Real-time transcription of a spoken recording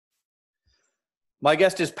My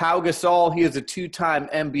guest is Pau Gasol. He is a two-time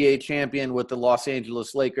NBA champion with the Los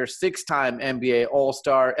Angeles Lakers, six-time NBA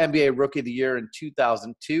All-Star, NBA Rookie of the Year in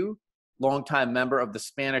 2002, longtime member of the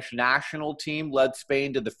Spanish national team, led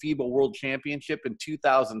Spain to the FIBA World Championship in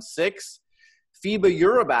 2006, FIBA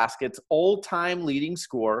Eurobasket's all-time leading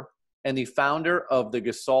scorer, and the founder of the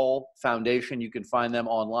Gasol Foundation. You can find them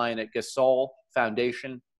online at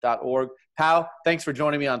gasolfoundation.org. Pau, thanks for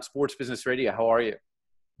joining me on Sports Business Radio. How are you?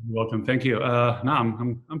 You're welcome. Thank you. No,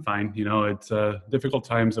 I'm fine. You know, it's difficult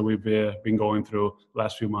times that we've been going through the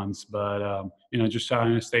last few months, but just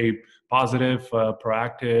trying to stay positive,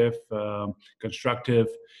 proactive, constructive,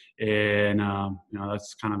 and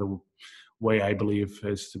that's kind of the way I believe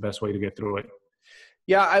is the best way to get through it.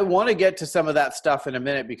 Yeah, I want to get to some of that stuff in a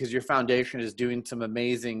minute because your foundation is doing some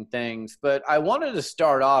amazing things. But I wanted to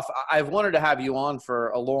start off. I've wanted to have you on for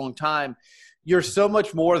a long time. You're so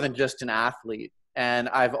much more than just an athlete. And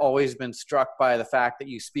I've always been struck by the fact that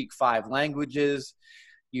you speak 5 languages.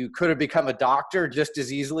 You could have become a doctor just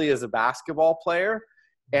as easily as a basketball player.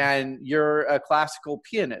 And you're a classical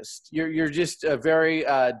pianist. You're just a very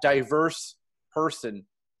diverse person.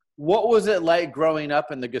 What was it like growing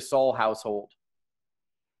up in the Gasol household?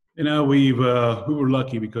 You know, we were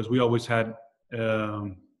lucky because we always had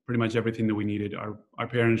pretty much everything that we needed. Our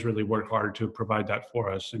parents really worked hard to provide that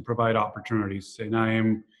for us and provide opportunities. And I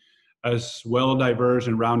am as well diverse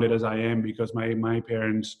and rounded as I am because my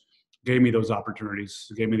parents gave me those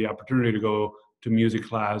opportunities. Gave me the opportunity to go to music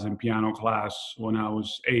class and piano class when I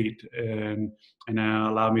was 8, and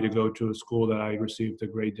allowed me to go to a school that I received a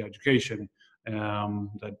great education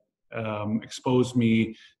that exposed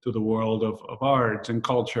me to the world of arts and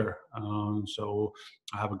culture. So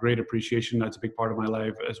I have a great appreciation. That's a big part of my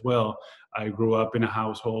life as well. I grew up in a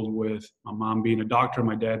household with my mom being a doctor,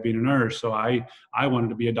 my dad being a nurse. So I wanted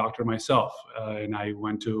to be a doctor myself. And I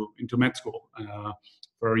went into med school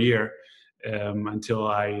for a year until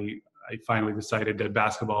I finally decided that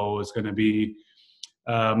basketball was going to be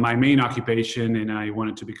my main occupation, and I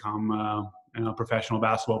wanted to become a professional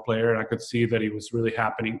basketball player. I could see that it was really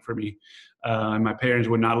happening for me. And my parents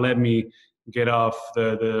would not let me get off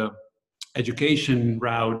the education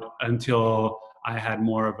route until I had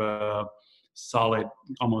more of a solid,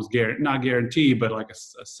 almost not guarantee, but like a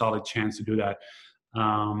solid chance to do that.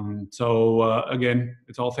 Again,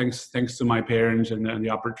 it's all thanks to my parents and the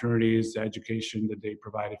opportunities, the education that they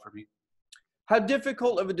provided for me. How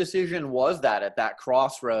difficult of a decision was that at that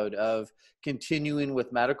crossroad of continuing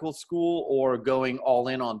with medical school or going all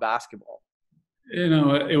in on basketball? You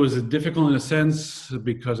know, it was difficult in a sense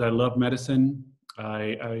because I love medicine.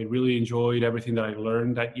 I really enjoyed everything that I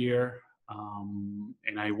learned that year.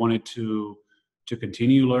 And I wanted to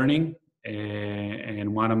continue learning.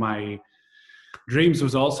 And one of my dreams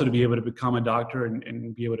was also to be able to become a doctor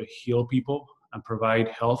and be able to heal people and provide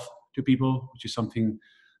health to people, which is something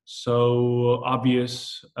so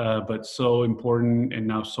obvious, but so important and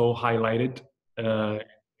now so highlighted in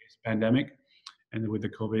this pandemic and with the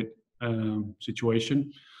COVID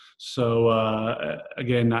situation. So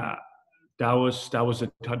again, that was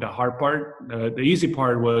the hard part. The easy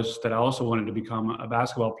part was that I also wanted to become a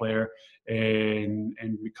basketball player and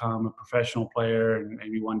become a professional player and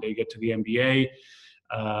maybe one day get to the NBA.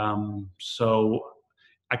 So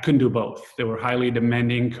I couldn't do both. They were highly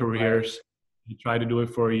demanding careers. He tried to do it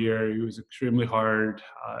for a year. It was extremely hard.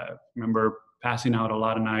 I remember passing out a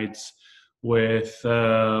lot of nights with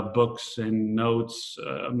books and notes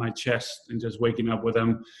on my chest and just waking up with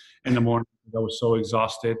them in the morning. I was so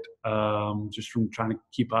exhausted just from trying to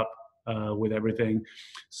keep up with everything.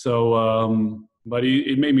 So, but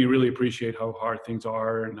it made me really appreciate how hard things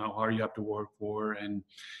are and how hard you have to work for. And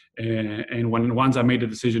once I made the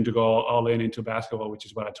decision to go all in into basketball, which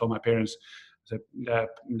is what I told my parents, I said,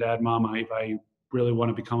 Dad, Mama, if I really want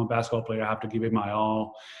to become a basketball player, I have to give it my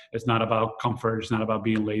all. It's not about comfort. It's not about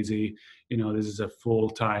being lazy. You know, this is a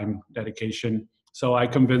full-time dedication. So I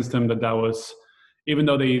convinced them that was, even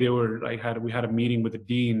though we had a meeting with the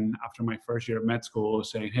dean after my first year of med school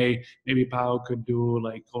saying, hey, maybe Pau could do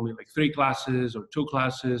only 3 classes or 2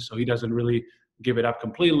 classes. So he doesn't really give it up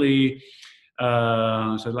completely.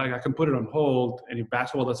 So I can put it on hold, and if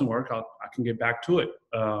basketball doesn't work, I can get back to it.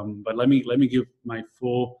 But let me give my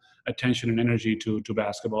full attention and energy to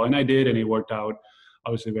basketball, and I did, and it worked out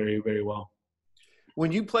obviously very, very well.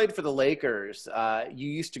 When you played for the Lakers,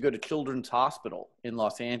 you used to go to Children's Hospital in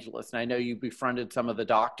Los Angeles, and I know you befriended some of the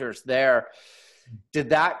doctors there.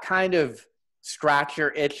 Did that kind of scratch your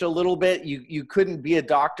itch a little bit? You couldn't be a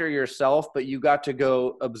doctor yourself, but you got to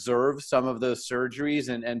go observe some of those surgeries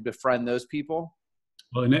and befriend those people?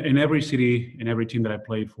 Well, in every city, in every team that I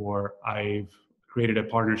played for, I've created a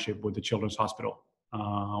partnership with the Children's Hospital.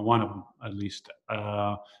 one of them at least.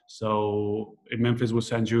 So in Memphis was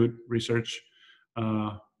St. Jude Research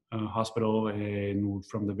Hospital, and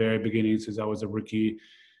from the very beginning, since I was a rookie,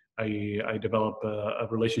 I developed a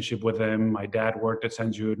relationship with them. My dad worked at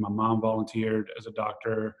St. Jude. My mom volunteered as a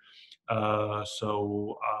doctor.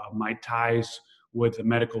 So my ties with the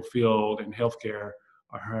medical field and healthcare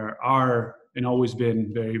are and always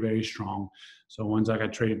been very, very strong. So once I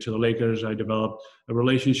got traded to the Lakers, I developed a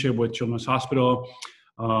relationship with Children's Hospital.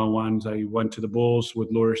 Once I went to the Bulls with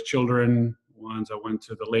Laura's Children. Once I went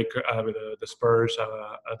to the Spurs,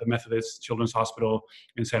 the Methodist Children's Hospital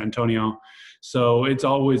in San Antonio. So it's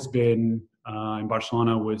always been in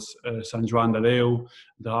Barcelona with Sant Joan de Déu,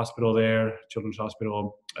 the hospital there, Children's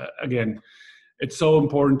Hospital. Again, it's so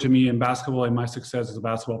important to me in basketball, and my success as a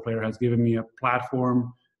basketball player has given me a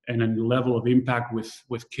platform and a level of impact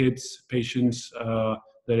with kids, patients, that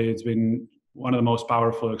it's been one of the most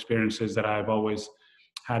powerful experiences that I've always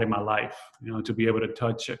had in my life. You know, to be able to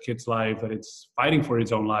touch a kid's life that it's fighting for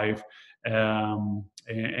its own life,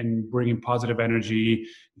 and bringing positive energy,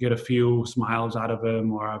 get a few smiles out of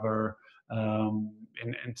them or ever,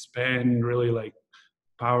 and spend really like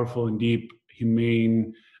powerful and deep,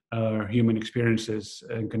 humane, human experiences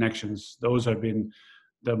and connections. Those have been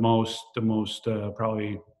the most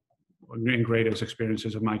probably and greatest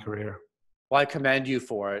experiences of my career. Well, I commend you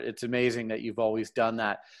for it. It's amazing that you've always done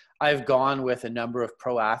that. I've gone with a number of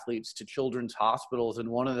pro athletes to children's hospitals, and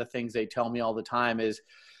one of the things they tell me all the time is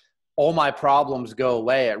all my problems go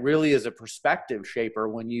away. It really is a perspective shaper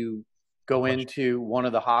when you go into one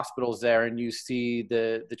of the hospitals there and you see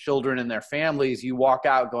the children and their families. You walk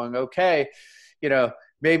out going, okay, you know,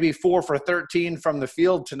 maybe 4 for 13 from the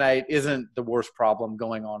field tonight isn't the worst problem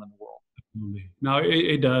going on in the world. No,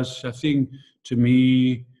 it does. I think, to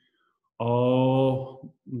me,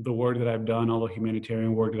 all the work that I've done, all the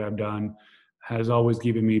humanitarian work that I've done, has always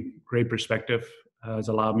given me great perspective, has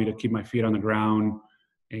allowed me to keep my feet on the ground,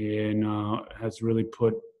 and has really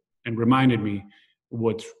put and reminded me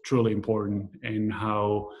what's truly important and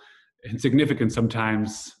how insignificant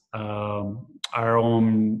sometimes our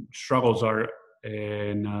own struggles are,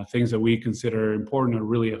 and things that we consider important or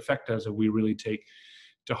really affect us, that we really take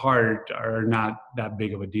to heart, are not that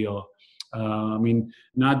big of a deal. I mean,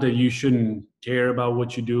 not that you shouldn't care about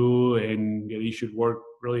what you do, and you should work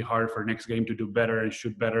really hard for next game to do better and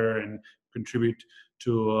shoot better and contribute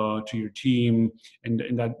to your team, and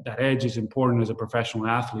that edge is important as a professional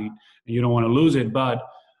athlete, and you don't want to lose it. But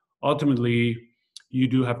ultimately, you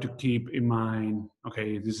do have to keep in mind,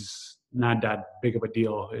 okay, this is not that big of a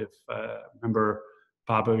deal. If remember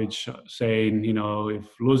Popovich saying, you know, if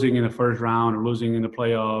losing in the first round or losing in the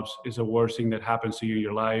playoffs is the worst thing that happens to you in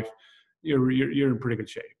your life, you're in pretty good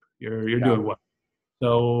shape. You're doing well.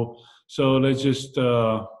 So let's just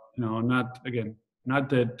not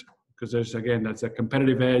that, because that's a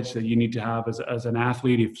competitive edge that you need to have as an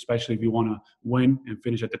athlete, especially if you want to win and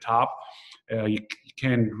finish at the top. You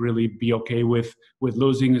can't really be okay with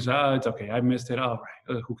losing. It's okay, I missed it. All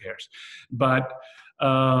right, who cares? But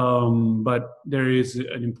there is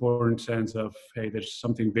an important sense of, hey, there's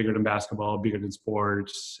something bigger than basketball, bigger than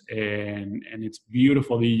sports, and it's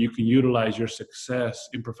beautiful that you can utilize your success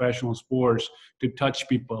in professional sports to touch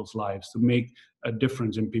people's lives, to make a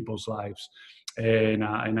difference in people's lives. And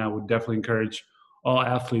I would definitely encourage all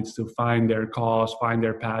athletes to find their cause, find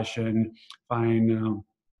their passion, find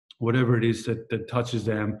whatever it is that touches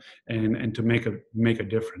them, and to make a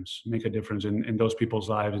difference in those people's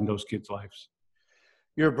lives, in those kids' lives.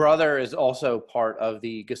 Your brother is also part of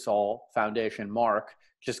the Gasol Foundation. Marc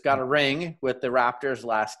just got a ring with the Raptors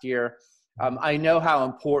last year. I know how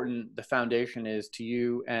important the foundation is to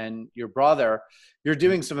you and your brother. You're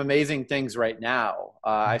doing some amazing things right now.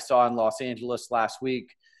 I saw in Los Angeles last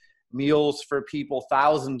week, meals for people,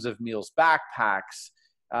 thousands of meals, backpacks.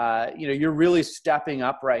 You're really stepping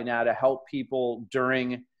up right now to help people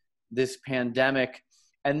during this pandemic.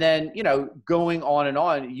 And then, going on and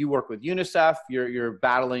on, you work with UNICEF, you're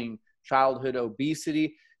battling childhood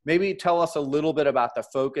obesity. Maybe tell us a little bit about the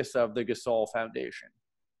focus of the Gasol Foundation.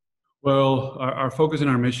 Well, our focus and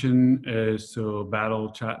our mission is to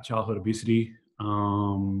battle childhood obesity.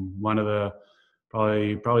 One of the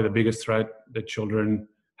probably the biggest threat that children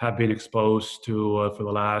have been exposed to for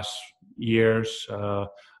the last years.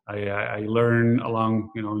 I learned along,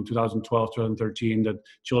 in 2012, 2013, that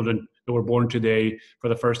children that were born today for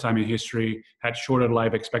the first time in history had shorter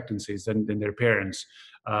life expectancies than their parents.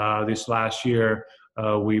 This last year,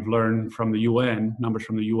 we've learned from the UN, numbers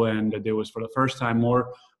from the UN, that there was for the first time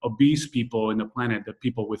more obese people in the planet than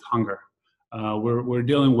people with hunger. We're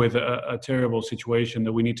dealing with a terrible situation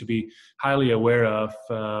that we need to be highly aware of.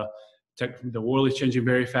 The world is changing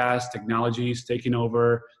very fast. Technology is taking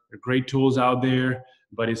over. There are great tools out there,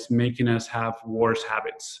 but it's making us have worse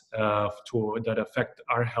habits that affect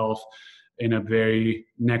our health in a very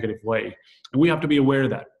negative way. And we have to be aware of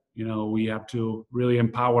that. We have to really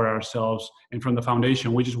empower ourselves. And from the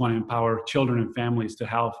foundation, we just want to empower children and families to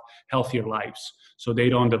have healthier lives, so they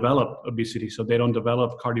don't develop obesity, so they don't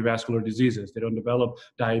develop cardiovascular diseases, they don't develop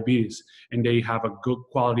diabetes, and they have a good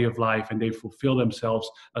quality of life, and they fulfill themselves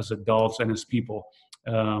as adults and as people.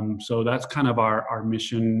 So that's kind of our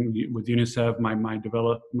mission with UNICEF.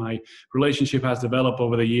 My relationship has developed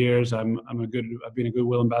over the years. I've been a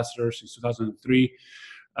Goodwill ambassador since 2003.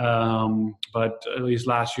 But at least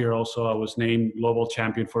last year also, I was named global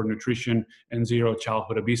champion for nutrition and zero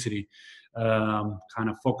childhood obesity, kind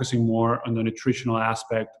of focusing more on the nutritional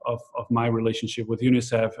aspect of my relationship with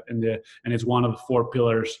UNICEF, and it's one of the 4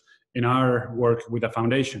 pillars in our work with the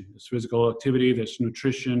foundation. There's physical activity, there's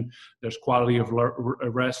nutrition, there's quality of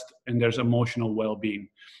rest, and there's emotional well-being.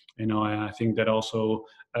 And I think that also,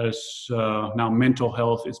 as now mental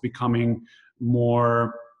health is becoming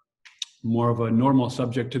more of a normal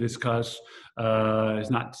subject to discuss.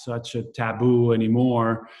 It's not such a taboo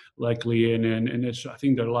anymore, likely, and I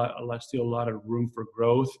think there's still a lot of room for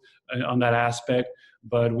growth on that aspect.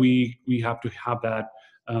 But we have to have that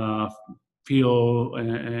feel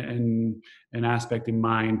and aspect in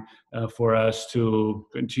mind for us to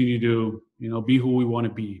continue to be who we want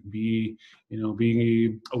to be,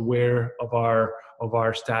 being aware of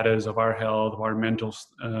our status, of our health, of our mental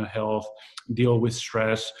health, deal with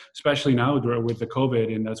stress, especially now with the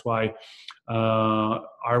COVID. And that's why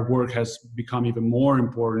our work has become even more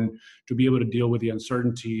important, to be able to deal with the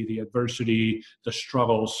uncertainty, the adversity, the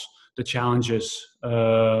struggles, the challenges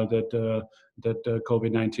that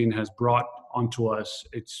COVID-19 has brought onto us.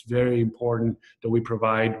 It's very important that we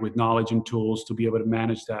provide with knowledge and tools to be able to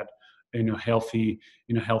manage that in a healthy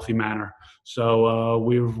manner. So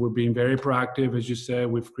we're being very proactive, as you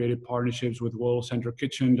said. We've created partnerships with World Central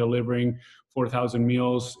Kitchen, delivering 4,000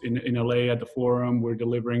 meals in LA at the Forum. We're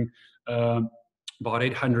delivering about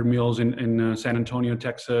 800 meals in San Antonio,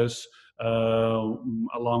 Texas,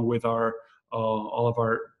 along with all of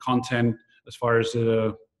our content as far as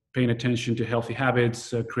paying attention to healthy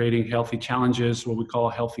habits, creating healthy challenges, what we call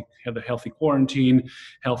the healthy quarantine,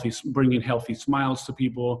 bringing healthy smiles to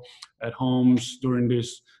people at homes during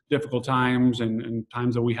these difficult times and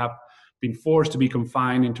times that we have been forced to be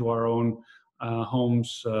confined into our own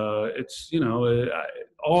homes. It's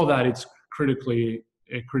all that it's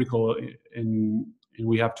critical, and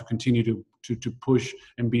we have to continue to push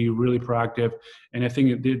and be really proactive. And I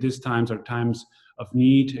think these times are times of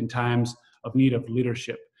need, and times of need of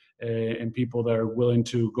leadership, and people that are willing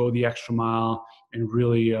to go the extra mile and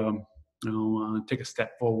really take a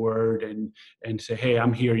step forward and say, hey,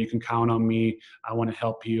 I'm here, you can count on me, I want to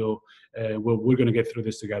help you, we're going to get through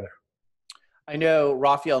this together. I know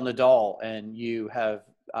Rafael Nadal and you have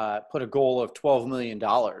put a goal of $12 million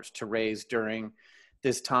to raise during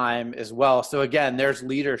this time as well. So again, there's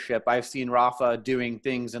leadership. I've seen Rafa doing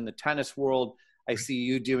things in the tennis world. I see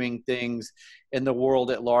you doing things in the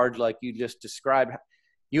world at large, like you just described.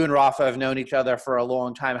 You and Rafa have known each other for a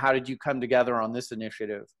long time. How did you come together on this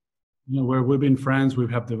initiative? We've been friends. We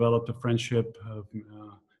have developed a friendship of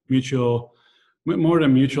more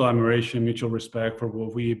than mutual admiration, mutual respect for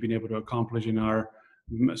what we've been able to accomplish in our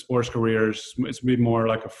sports careers. It's been more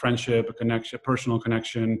like a friendship, a connection, a personal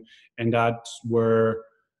connection. And that's where,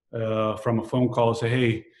 from a phone call, say,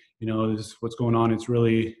 hey, this is what's going on. It's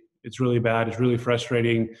really bad. It's really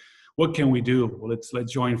frustrating. What can we do? Well,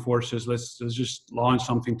 let's join forces. Let's just launch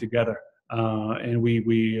something together. And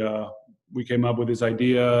we came up with this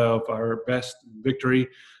idea of our best victory,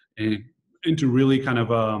 and to really kind of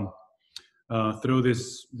throw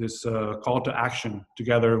this call to action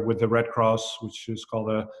together with the Red Cross, which is called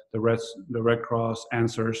the Red Cross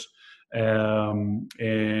Answers, and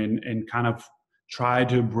kind of try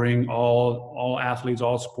to bring all athletes,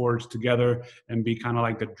 all sports together, and be kind of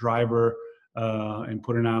like the driver, and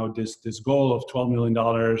putting out this goal of $12 million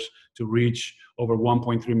to reach over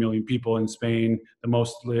 1.3 million people in Spain, the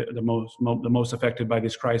most affected by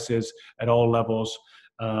this crisis at all levels.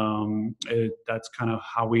 That's kind of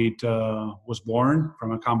how it was born,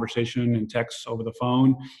 from a conversation and text over the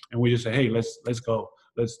phone, and we just say, hey, let's go.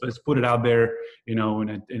 Let's put it out there, in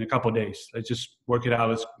a couple of days. Let's just work it out.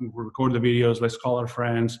 Let's record the videos. Let's call our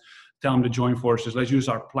friends, tell them to join forces. Let's use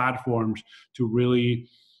our platforms to really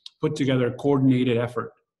put together a coordinated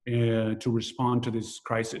effort to respond to this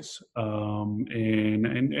crisis.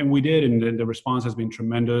 And we did, and the response has been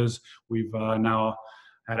tremendous. We've now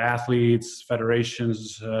had athletes,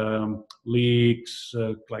 federations, leagues,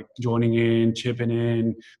 like joining in, chipping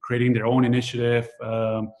in, creating their own initiative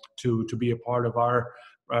to be a part of our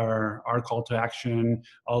call to action.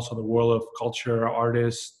 Also, the world of culture,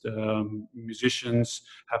 artists, musicians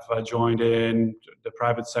have joined in, the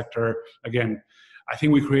private sector. Again, I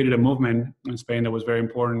think we created a movement in Spain that was very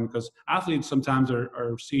important because athletes sometimes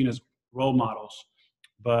are seen as role models,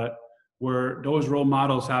 but where those role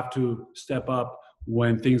models have to step up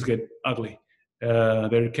when things get ugly.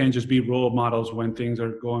 There can't just be role models when things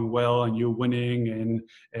are going well and you're winning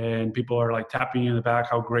and people are like tapping you in the back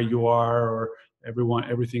how great you are, or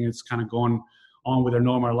everything is kind of going on with their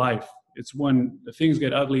normal life. It's when the things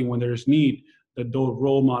get ugly, when there's need, that those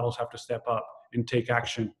role models have to step up and take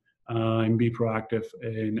action and be proactive.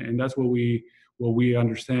 And that's what we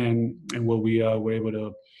understand and what we were able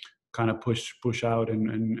to kind of push out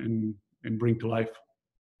and bring to life.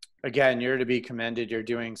 Again, you're to be commended. You're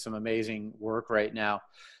doing some amazing work right now.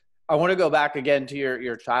 I want to go back again to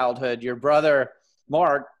your childhood. Your brother,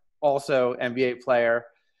 Marc, also NBA player.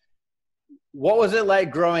 What was it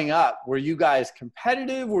like growing up? Were you guys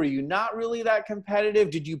competitive? Were you not really that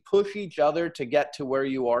competitive? Did you push each other to get to where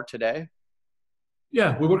you are today?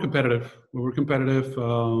 Yeah, we were competitive.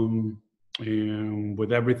 And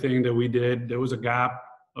with everything that we did, there was a gap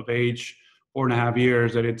of age, 4.5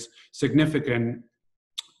 years, that it's significant.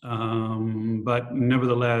 But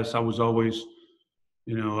nevertheless, I was always,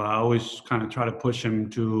 I always kind of try to push him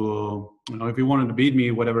to, if he wanted to beat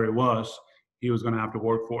me, whatever it was, he was going to have to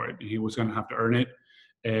work for it. He was going to have to earn it.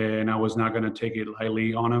 And I was not going to take it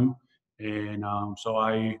lightly on him. And so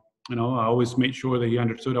I always made sure that he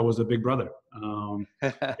understood I was a big brother. I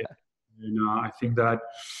think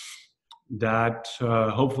that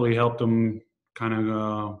hopefully helped him kind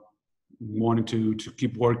of wanting to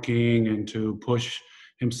keep working and to push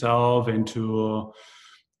himself and to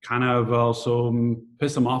kind of also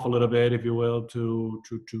piss him off a little bit, if you will, to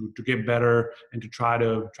get better and to try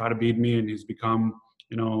to beat me. And he's become,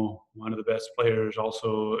 one of the best players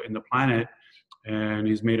also in the planet. And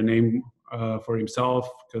he's made a name for himself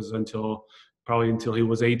because until he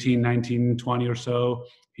was 18, 19, 20 or so,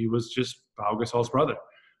 he was just Pau Gasol's brother.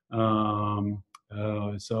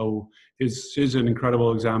 So he's an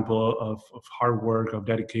incredible example of hard work, of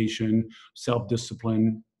dedication,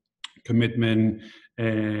 self-discipline, commitment,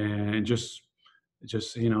 and just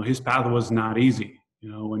his path was not easy.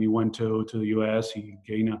 When he went to the U.S., he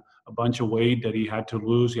gained a bunch of weight that he had to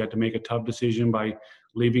lose. He had to make a tough decision by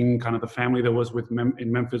leaving kind of the family that was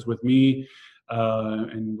in Memphis with me,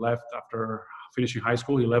 and left after finishing high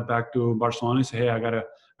school. He left back to Barcelona and said, "Hey, I gotta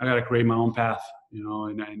create my own path,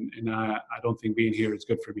 and I don't think being here is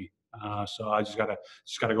good for me. So I just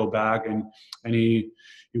gotta go back." And he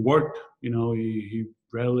worked. He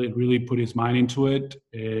really put his mind into it,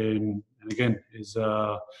 and again,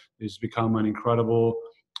 he's become an incredible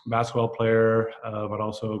basketball player, but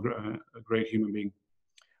also a great human being.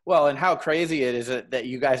 Well, and how crazy it is that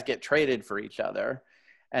you guys get traded for each other.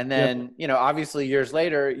 And then, obviously years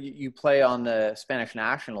later, you play on the Spanish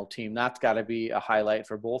national team. That's got to be a highlight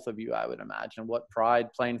for both of you, I would imagine. What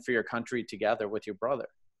pride playing for your country together with your brother.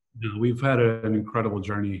 We've had an incredible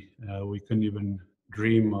journey. We couldn't even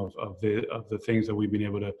dream of the things that we've been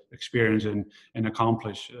able to experience and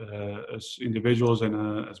accomplish as individuals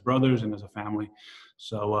and as brothers and as a family.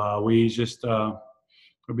 So we just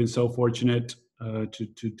we've been so fortunate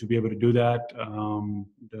to be able to do that.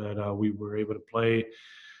 That we were able to play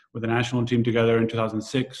with the national team together in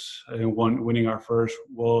 2006 and winning our first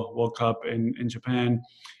World Cup in Japan.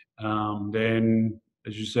 Then,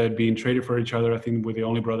 as you said, being traded for each other. I think we're the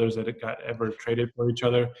only brothers that got ever traded for each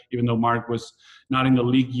other, even though Marc was not in the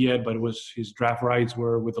league yet, but his draft rights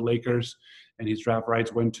were with the Lakers, and his draft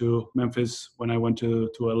rights went to Memphis when I went to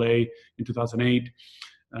LA in 2008.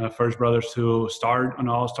 First brothers to start an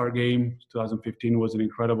all-star game. 2015 was an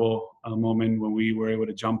incredible moment when we were able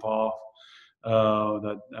to jump off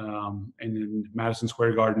in Madison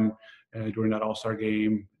Square Garden during that all-star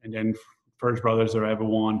game, and then first brothers that ever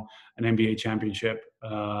won an NBA championship.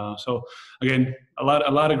 So again, a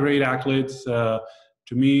lot of great accolades.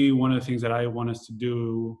 To me, one of the things that I want us to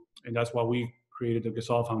do, and that's why we created the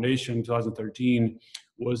Gasol Foundation in 2013,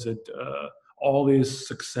 was that all this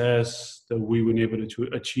success that we've been able to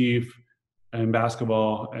achieve in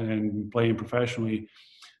basketball and playing professionally,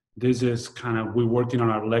 this is kind of, we're working on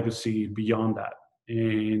our legacy beyond that.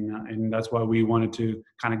 And that's why we wanted to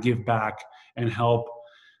kind of give back and help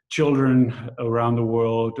children around the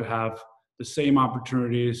world to have the same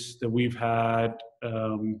opportunities that we've had,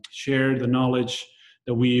 share the knowledge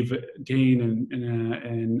that we've gained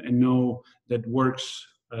and know that works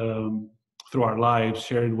through our lives,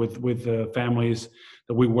 shared with the families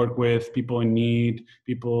that we work with, people in need,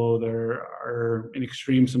 people that are in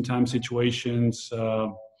extreme sometimes situations,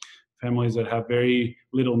 families that have very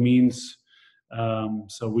little means.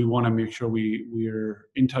 So we want to make sure we're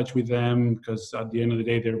in touch with them, because at the end of the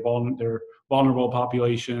day, they're vulnerable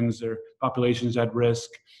populations, they're populations at risk,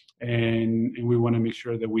 and we want to make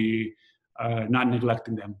sure that we are not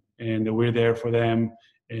neglecting them and that we're there for them,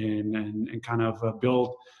 and kind of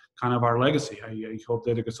build kind of our legacy. I hope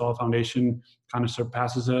that the Gasol Foundation kind of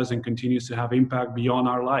surpasses us and continues to have impact beyond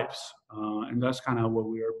our lives. And that's kind of what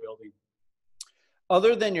we are building.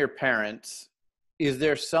 Other than your parents, is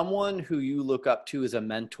there someone who you look up to as a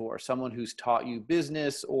mentor, someone who's taught you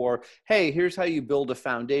business, or, hey, here's how you build a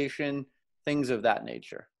foundation, things of that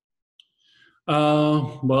nature?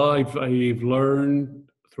 Well, I've learned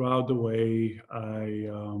throughout the way.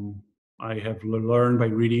 I have learned by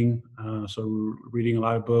reading. So reading a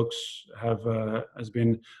lot of books has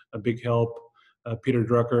been a big help. Peter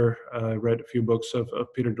Drucker, I read a few books of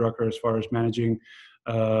Peter Drucker as far as managing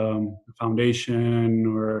a foundation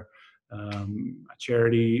or a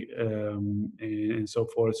charity, and so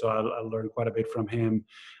forth. So I learned quite a bit from him.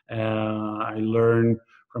 I learned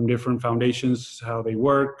from different foundations how they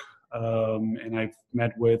work, and I've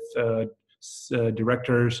met with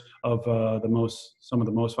directors of some of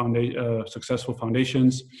the most successful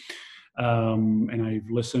foundations, and I've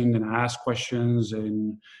listened and asked questions,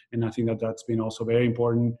 and I think that's been also very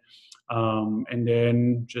important. And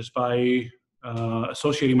then just by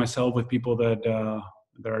associating myself with people that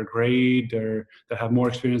are great, that have more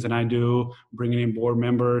experience than I do, bringing in board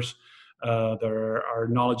members that are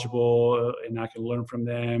knowledgeable, and I can learn from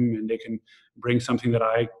them, and they can bring something that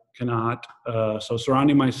I cannot. So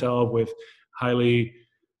surrounding myself with highly,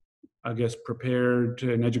 I guess, prepared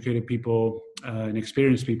and educated people and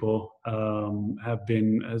experienced people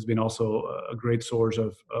has been also a great source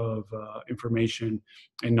of information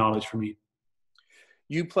and knowledge for me.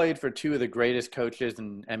 You played for two of the greatest coaches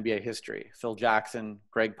in NBA history, Phil Jackson,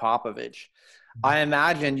 Gregg Popovich. I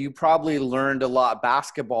imagine you probably learned a lot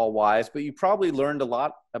basketball-wise, but you probably learned a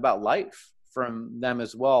lot about life from them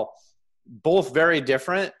as well. Both very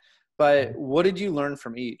different, but what did you learn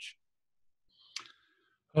from each?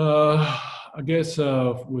 I guess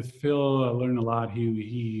with Phil, I learned a lot.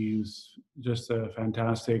 He's just a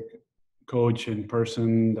fantastic coach and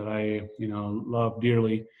person that I love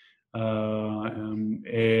dearly.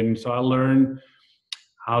 And so I learned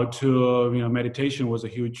how to, meditation was a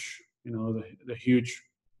huge, the huge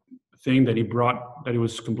thing that he brought, that it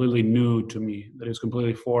was completely new to me, that it was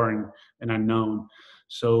completely foreign and unknown.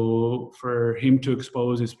 So for him to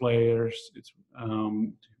expose his players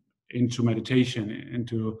into meditation,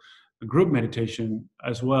 into group meditation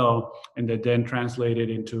as well, and that then translated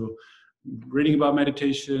into reading about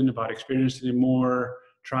meditation, about experiencing it more,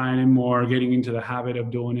 trying it more, getting into the habit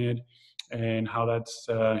of doing it, and how that's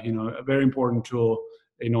a very important tool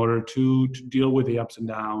in order to deal with the ups and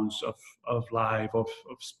downs of life, of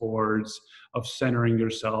sports, of centering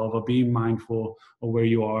yourself, of being mindful of where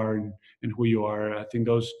you are and who you are. I think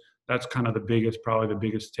that's kind of probably the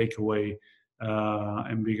biggest takeaway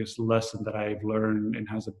and biggest lesson that I've learned, and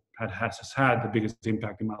has had the biggest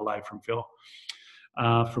impact in my life from Phil.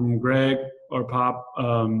 From Gregg or Pop,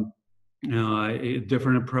 a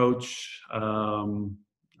different approach.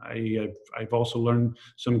 I've also learned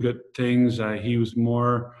some good things. He was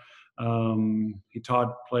more, he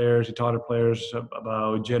taught our players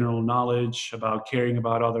about general knowledge, about caring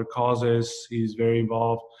about other causes. He's very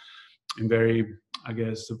involved and very, I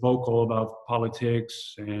guess, vocal about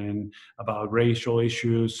politics and about racial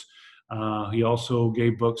issues. He also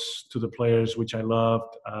gave books to the players, which I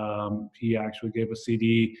loved. He actually gave a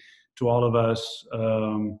CD to all of us,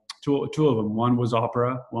 two of them. One was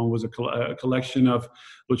opera. One was a collection of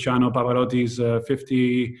Luciano Pavarotti's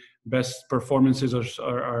 50 best performances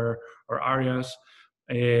or arias.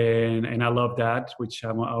 And I love that, which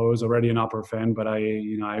I was already an opera fan, but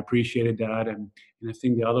I appreciated that. And I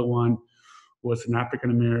think the other one was an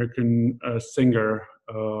African-American singer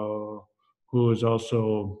who is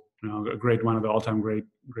also a great, one of the all-time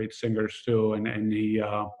great singers too. And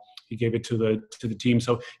he gave it to the team.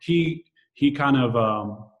 So he kind of,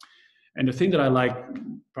 and the thing that I like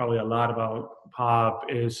probably a lot about Pop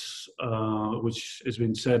is, which has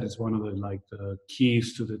been said, is one of the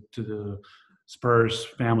keys to the Spurs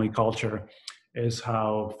family culture, is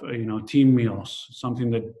how team meals,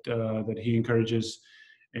 something that he encourages,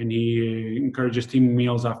 and he encourages team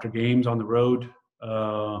meals after games on the road.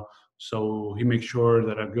 So he makes sure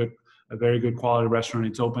that a a very good quality restaurant.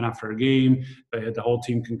 It's open after a game. The whole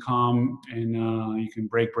team can come and you can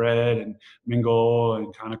break bread and mingle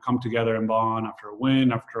and kind of come together and bond after a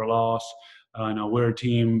win, after a loss. We're a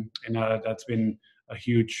team, and that's been a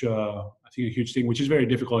huge, I think, a huge thing, which is very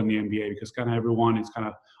difficult in the NBA because kind of everyone is kind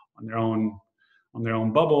of on their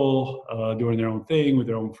own bubble, doing their own thing with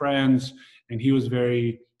their own friends. And he was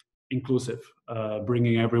very inclusive,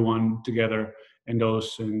 bringing everyone together and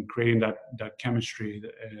creating that chemistry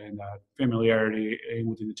and that familiarity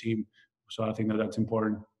within the team. So I think that's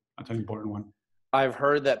important. That's an important one. I've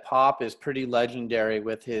heard that Pop is pretty legendary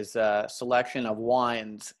with his selection of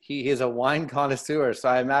wines. He is a wine connoisseur, so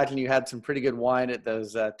I imagine you had some pretty good wine at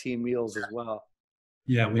those team meals as well.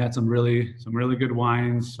 Yeah, we had some really good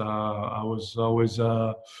wines. I was always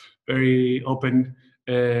very open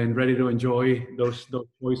and ready to enjoy those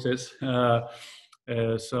choices.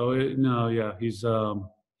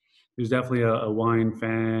 He's definitely a wine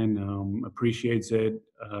fan. Appreciates it.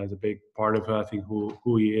 Is a big part of I think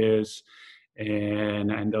who he is.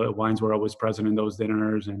 And the wines were always present in those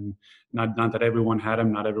dinners, and not that everyone had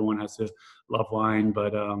them. Not everyone has to love wine,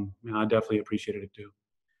 but I definitely appreciated it too.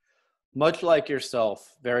 Much like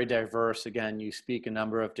yourself, very diverse. Again, you speak a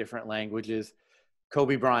number of different languages.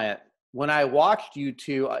 Kobe Bryant. When I watched you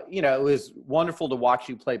two, it was wonderful to watch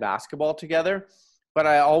you play basketball together, but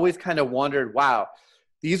I always kind of wondered, wow,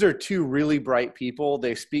 these are two really bright people.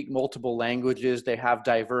 They speak multiple languages. They have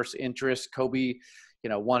diverse interests. Kobe,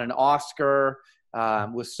 won an Oscar,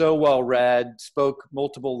 was so well read, spoke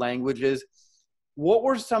multiple languages. What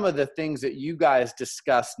were some of the things that you guys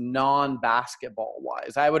discussed non-basketball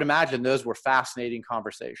wise? I would imagine those were fascinating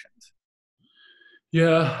conversations.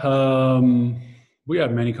 Yeah, we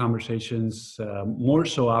had many conversations, more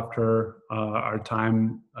so after our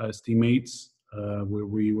time as teammates, where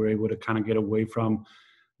we were able to kind of get away from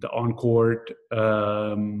the on-court,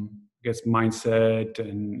 mindset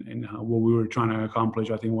and what we were trying to accomplish.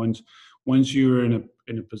 I think once you're in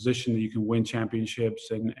a position that you can win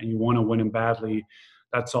championships and you want to win them badly,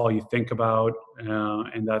 that's all you think about,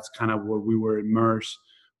 and that's kind of where we were immersed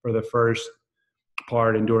for the first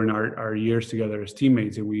part and during our years together as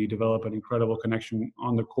teammates. And we developed an incredible connection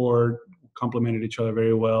on the court, complemented each other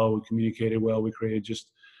very well. We communicated well. We created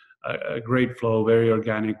just a great flow, very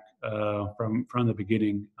organic from the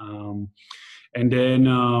beginning. And then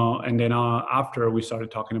after we started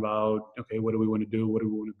talking about, okay, what do we want to do? What do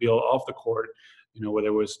we want to build off the court? Whether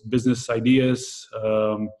it was business ideas,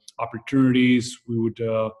 opportunities,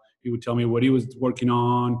 he would tell me what he was working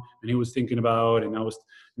on and he was thinking about, and I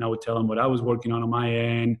would tell him what I was working on my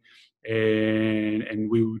end, and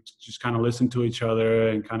we would just kind of listen to each other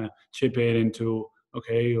and kind of chip in into,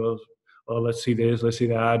 okay, well, let's see this, let's see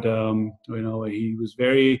that. He was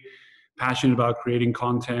very passionate about creating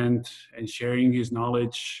content and sharing his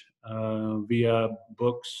knowledge via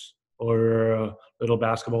books or little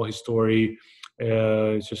basketball history.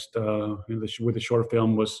 It's just with the short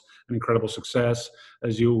film was an incredible success,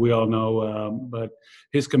 as we all know. But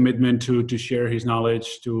his commitment to share his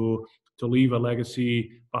knowledge, to leave a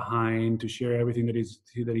legacy behind, to share everything that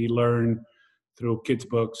he learned through kids'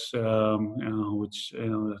 books, which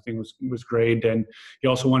I think was great. And he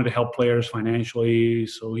also wanted to help players financially,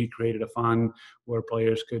 so he created a fund where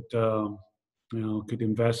players could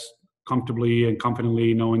invest comfortably and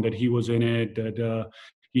confidently, knowing that he was in it, that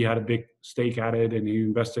he had a big stake at it, and he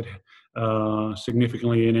invested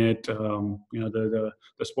significantly in it. The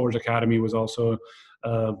Sports Academy was also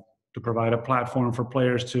to provide a platform for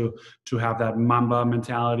players to have that Mamba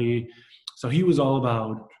mentality. So he was all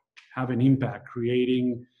about having impact,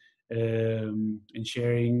 creating and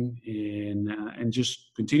sharing, and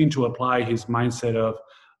just continuing to apply his mindset of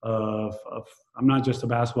I'm not just a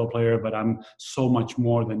basketball player, but I'm so much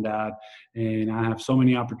more than that, and I have so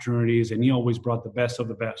many opportunities. And he always brought the best of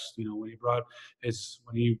the best. When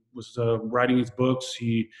he was writing his books,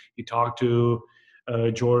 he talked to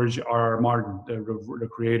George R.R. Martin, the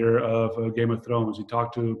creator of Game of Thrones. He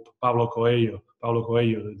talked to Paulo Coelho,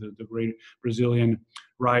 the great Brazilian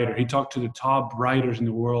writer. He talked to the top writers in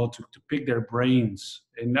the world to pick their brains,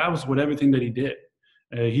 and that was everything that he did.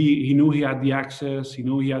 He knew he had the access. He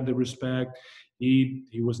knew he had the respect.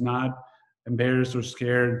 He was not embarrassed or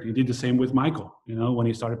scared. He did the same with Michael. When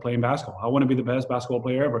he started playing basketball, I want to be the best basketball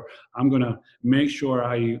player ever. I'm gonna make sure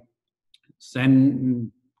I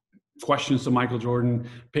send questions to Michael Jordan,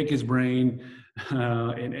 pick his brain,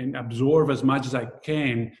 and absorb as much as I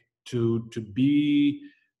can to be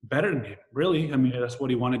better than him. Really, I mean, that's what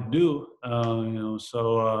he wanted to do.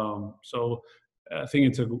 So I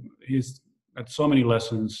think he's got so many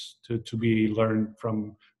lessons to be learned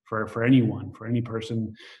from for anyone, for any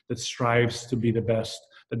person that strives to be the best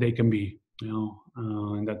they can be.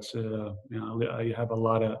 And that's I have a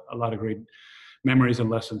lot of great memories and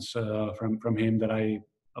lessons from him that I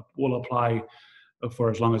will apply for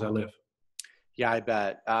as long as I live. Yeah, I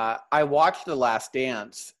bet. I watched The Last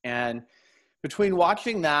Dance, and between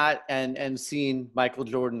watching that and seeing Michael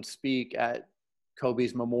Jordan speak at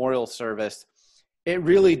Kobe's memorial service, it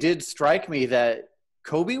really did strike me that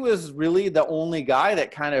Kobe was really the only guy that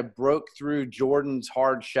kind of broke through Jordan's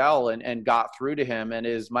hard shell and got through to him. And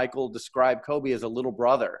as Michael described Kobe as a little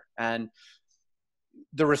brother, and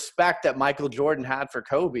the respect that Michael Jordan had for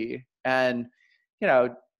Kobe. And,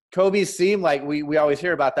 Kobe seemed like we always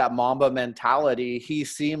hear about that Mamba mentality. He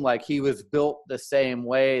seemed like he was built the same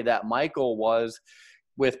way that Michael was,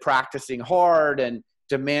 with practicing hard and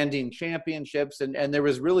demanding championships. And there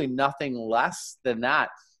was really nothing less than that.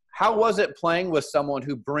 How was it playing with someone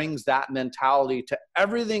who brings that mentality to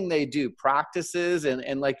everything they do, practices,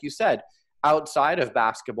 and like you said, outside of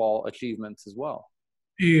basketball achievements as well?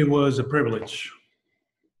 It was a privilege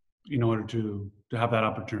in order to have that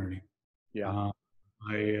opportunity. Yeah.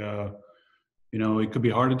 It could be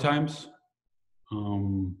hard at times,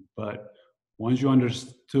 but once you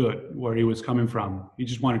understood where he was coming from, he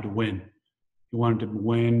just wanted to win. He wanted to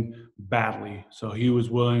win badly. So he was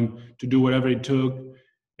willing to do whatever it took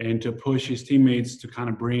and to push his teammates to kind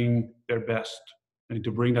of bring their best and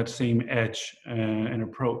to bring that same edge and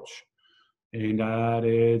approach. And that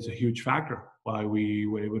is a huge factor why we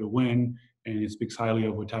were able to win. And it speaks highly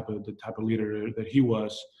of the type of leader that he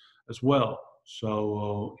was as well.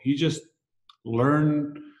 So he just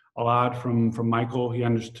learned a lot from Michael. He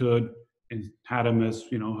understood and had him as,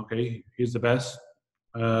 okay, he's the best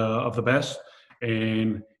of the best.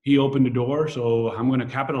 And he opened the door, so I'm going to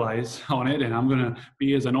capitalize on it, and I'm going to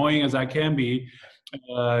be as annoying as I can be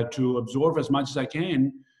to absorb as much as I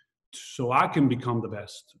can so I can become the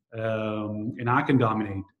best and I can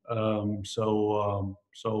dominate. So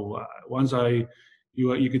once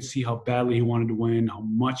you could see how badly he wanted to win, how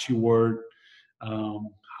much he worked,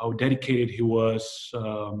 how dedicated he was.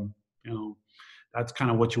 That's kind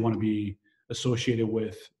of what you want to be associated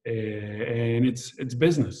with, and it's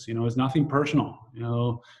business. It's nothing personal.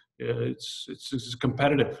 It's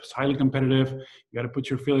competitive. It's highly competitive. You got to put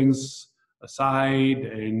your feelings aside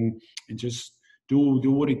and just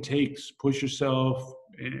do what it takes. Push yourself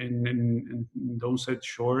and don't set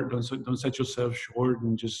yourself short,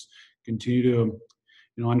 and just continue to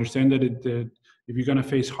understand that if you're going to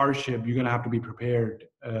face hardship, you're going to have to be prepared.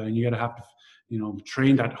 And you got to have to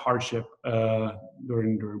train that hardship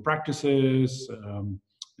during practices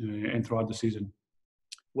and throughout the season.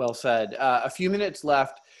 Well said. A few minutes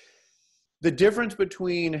left. The difference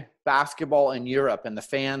between basketball in Europe and the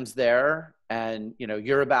fans there, and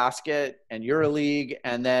Eurobasket and EuroLeague,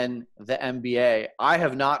 and then the NBA. I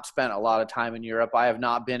have not spent a lot of time in Europe. I have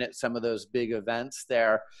not been at some of those big events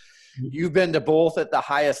there. You've been to both at the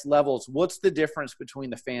highest levels. What's the difference between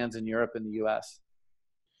the fans in Europe and the U.S.?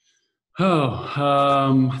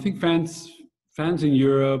 I think fans in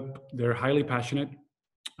Europe, they're highly passionate.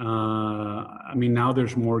 Now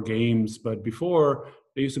there's more games, but before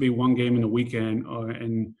there used to be one game in the weekend,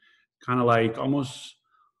 and kind of like almost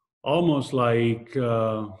like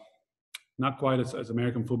not quite as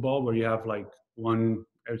American football, where you have like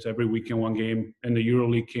it's every weekend one game, and the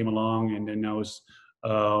EuroLeague came along, and then now it's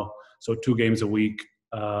so 2 games a week,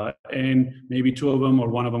 and maybe 2 of them or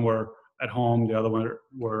one of them were at home, the other one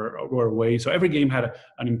were away. So every game had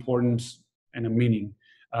an importance and a meaning.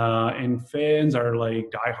 And fans are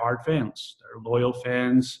like diehard fans. They're loyal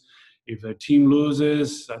fans. If the team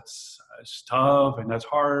loses, that's tough and that's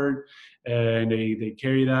hard. And they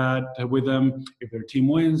carry that with them. If their team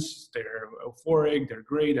wins, they're euphoric, they're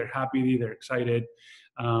great, they're happy, they're excited.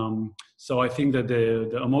 So I think that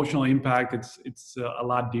the emotional impact, it's a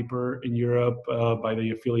lot deeper in Europe by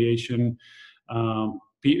the affiliation.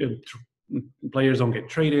 Players don't get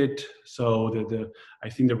traded, so I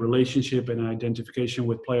think the relationship and identification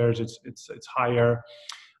with players it's higher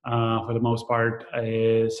for the most part.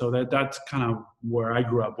 So that's kind of where I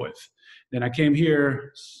grew up with. Then I came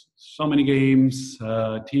here. So many games,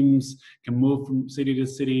 teams can move from city to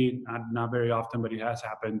city. Not very often, but it has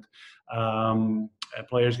happened.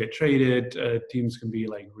 Players get traded. Teams can be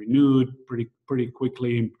like renewed pretty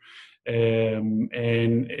quickly, and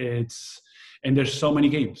there's so many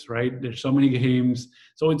games, right? There's so many games.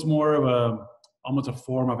 So it's more of almost a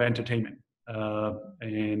form of entertainment.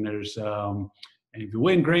 And there's, and if you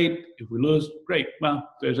win, great. If we lose, great. Well,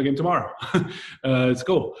 there's a game tomorrow. It's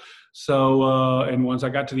cool. So, and once I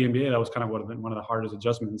got to the NBA, that was kind of one of the hardest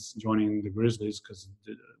adjustments joining the Grizzlies, because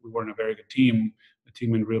we weren't a very good team a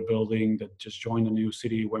team in rebuilding that just joined a new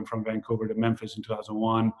city, went from Vancouver to Memphis in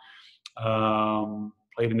 2001.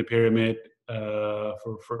 Played in the Pyramid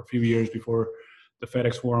for a few years before the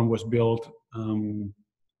FedEx Forum was built. I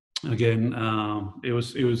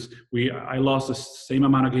lost the same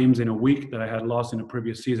amount of games in a week that I had lost in a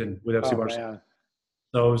previous season with FC Barcelona. Man.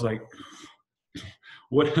 So I was like,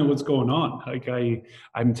 what's going on? Like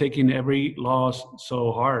I'm taking every loss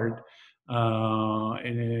so hard,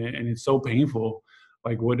 and it's so painful.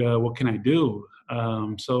 Like what can I do?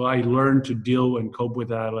 So I learned to deal and cope with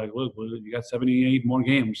that. Like, look, you got 78 more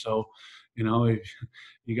games, so you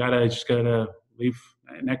gotta leave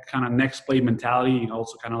kind of next play mentality. You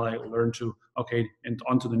also kind of like learn to and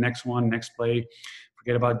on to the next one, next play.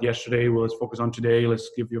 Forget about yesterday. Well, let's focus on today. Let's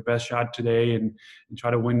give your best shot today and try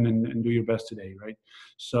to win and do your best today, right?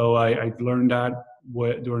 So I learned that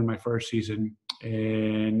during my first season,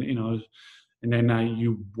 and then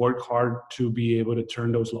you work hard to be able to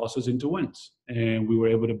turn those losses into wins. And we were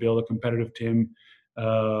able to build a competitive team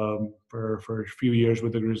for a few years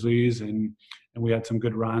with the Grizzlies, and we had some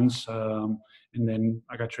good runs. And then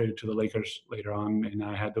I got traded to the Lakers later on, and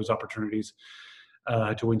I had those opportunities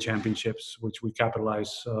to win championships, which we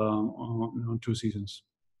capitalized on 2 seasons.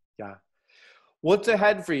 Yeah. What's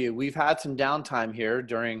ahead for you? We've had some downtime here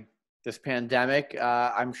during this pandemic.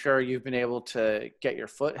 I'm sure you've been able to get your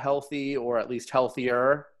foot healthy, or at least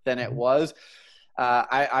healthier than it was.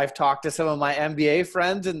 I've talked to some of my NBA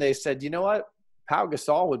friends, and they said, you know what? Pau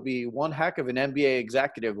Gasol would be one heck of an NBA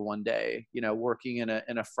executive one day, working in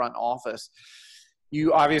a front office.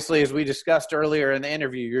 You obviously, as we discussed earlier in the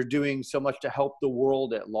interview, you're doing so much to help the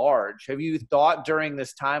world at large. Have you thought during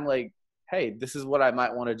this time, like, hey, this is what I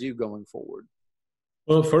might want to do going forward?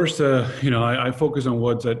 Well, first, I focus on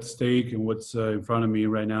what's at stake and what's in front of me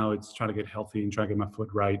right now. It's trying to get healthy and trying to get my foot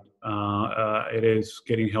right. It is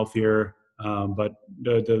getting healthier, but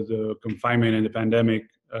the confinement and the pandemic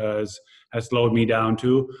has slowed me down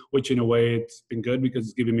too, which in a way it's been good because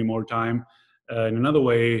it's giving me more time. In another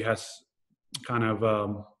way, has kind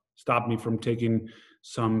of stopped me from taking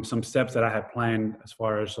some steps that I had planned, as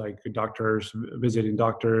far as like visiting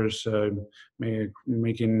doctors,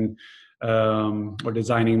 making or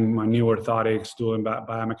designing my new orthotics, doing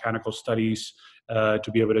biomechanical studies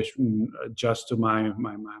to be able to adjust to my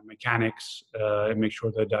mechanics and make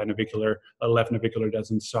sure that the left navicular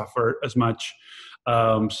doesn't suffer as much,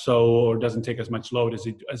 or doesn't take as much load as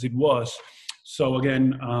it was. So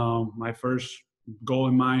again, my first goal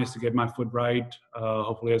in mind is to get my foot right.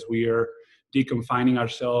 Hopefully, as we are deconfining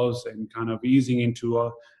ourselves and kind of easing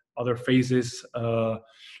into other phases, I'll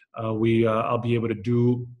be able to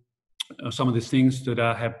do some of these things that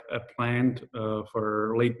I have planned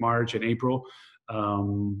for late March and April,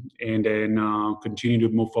 and then continue to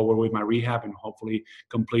move forward with my rehab and hopefully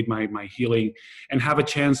complete my healing and have a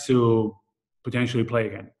chance to potentially play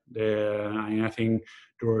again. I think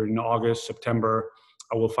during August, September,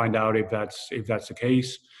 I will find out if that's the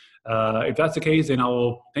case. If that's the case, then I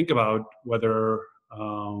will think about whether I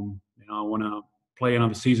want to play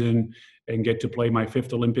another season and get to play my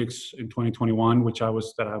 5th Olympics in 2021, which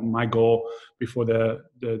was my goal before the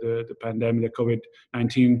pandemic, the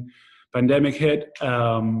COVID-19 pandemic hit.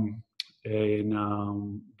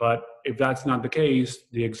 But if that's not the case,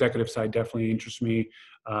 the executive side definitely interests me.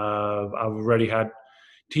 I've already had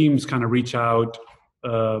teams kind of reach out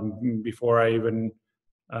before I even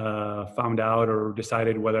found out or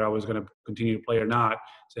decided whether I was going to continue to play or not.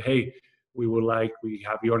 Say, hey, we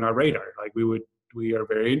have you on our radar. Like we are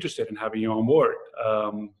very interested in having you on board.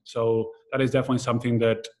 So that is definitely something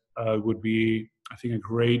that would be, I think, a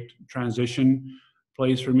great transition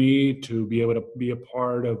place for me to be able to be a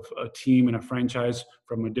part of a team and a franchise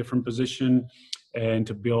from a different position, and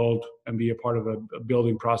to build and be a part of a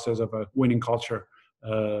building process of a winning culture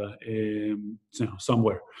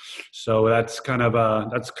somewhere. So that's kind of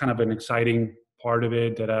an exciting part of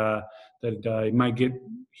it that it might get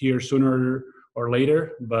here sooner or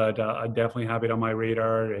later, but I definitely have it on my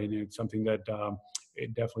radar, and it's something that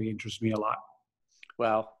it definitely interests me a lot.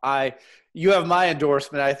 Well, you have my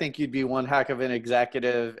endorsement. I think you'd be one heck of an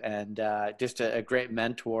executive and just a great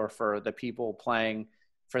mentor for the people playing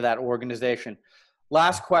for that organization.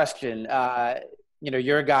 Last question.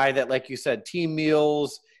 You're a guy that, like you said, team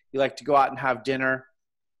meals, you like to go out and have dinner.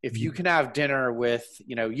 If you can have dinner with,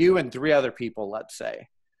 you and 3 other people, let's say,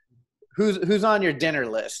 who's on your dinner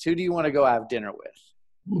list? Who do you want to go have dinner with?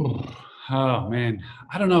 Oh man,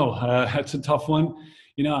 I don't know. That's a tough one.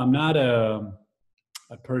 I'm not a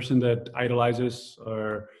person that idolizes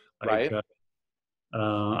or like right.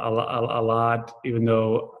 A lot, even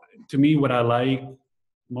though to me, what I like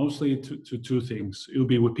mostly to 2 things. It would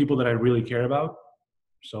be with people that I really care about.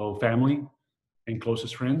 So family and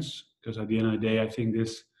closest friends, because at the end of the day, I think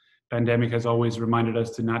this pandemic has always reminded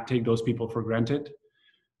us to not take those people for granted.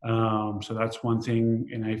 So that's one thing.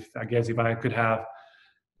 And I guess if I could have,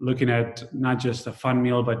 looking at not just a fun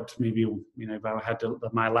meal, but maybe, if I had to,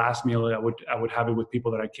 my last meal, I would have it with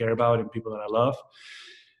people that I care about and people that I love.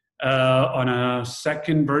 On a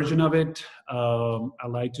second version of it, I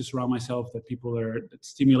like to surround myself with people that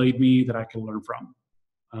stimulate me, that I can learn from,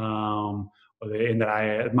 and that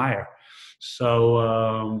I admire.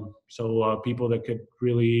 So, people that could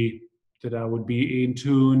really, that I would be in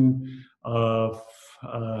tune of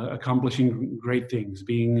accomplishing great things,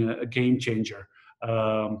 being a game changer,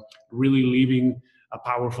 really leaving a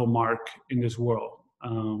powerful mark in this world.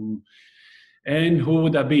 And who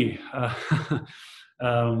would that be? I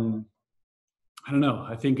don't know.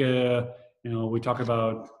 I think we talk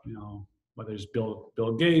about whether it's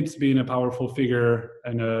Bill Gates being a powerful figure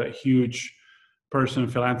and a huge person,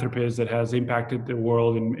 philanthropist that has impacted the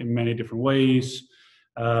world in many different ways.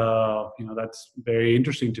 That's very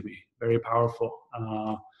interesting to me. Very powerful.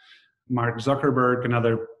 Mark Zuckerberg,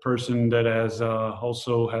 another person that has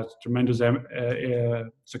also has tremendous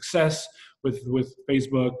success with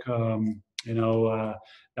Facebook.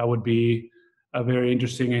 That would be very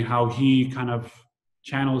interesting in how he kind of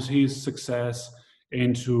channels his success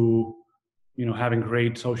into having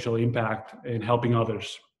great social impact and helping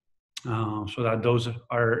others. So that those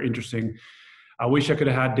are interesting. I wish I could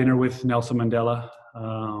have had dinner with Nelson Mandela.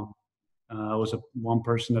 Was one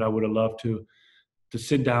person that I would have loved to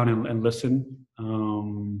sit down and listen,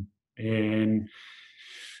 and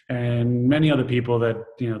many other people that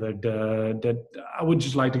that I would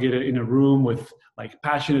just like to get in a room with, like,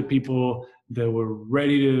 passionate people that were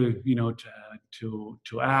ready to to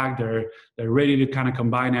act. They're ready to kind of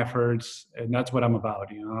combine efforts, and that's what I'm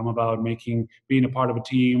about. I'm about being a part of a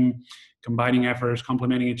team, combining efforts,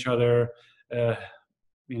 complementing each other.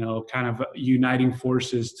 Kind of uniting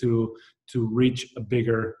forces to reach a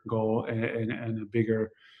bigger goal and a bigger,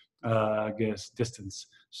 distance.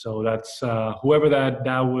 So that's whoever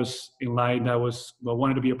that was in line,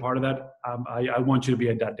 wanted to be a part of that. I want you to be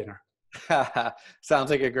at that dinner. Sounds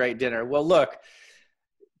like a great dinner. Well, look,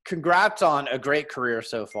 congrats on a great career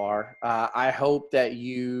so far. I hope that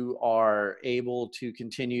you are able to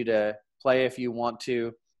continue to play if you want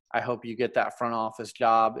to. I hope you get that front office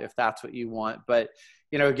job if that's what you want. But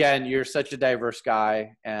again, you're such a diverse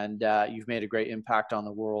guy, and you've made a great impact on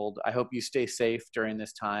the world. I hope you stay safe during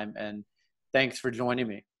this time, and thanks for joining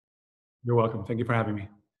me. You're welcome. Thank you for having me.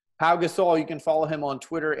 Pau Gasol, you can follow him on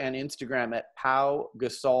Twitter and Instagram at Pau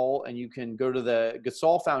Gasol, and you can go to the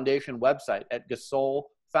Gasol Foundation website at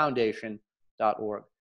gasolfoundation.org.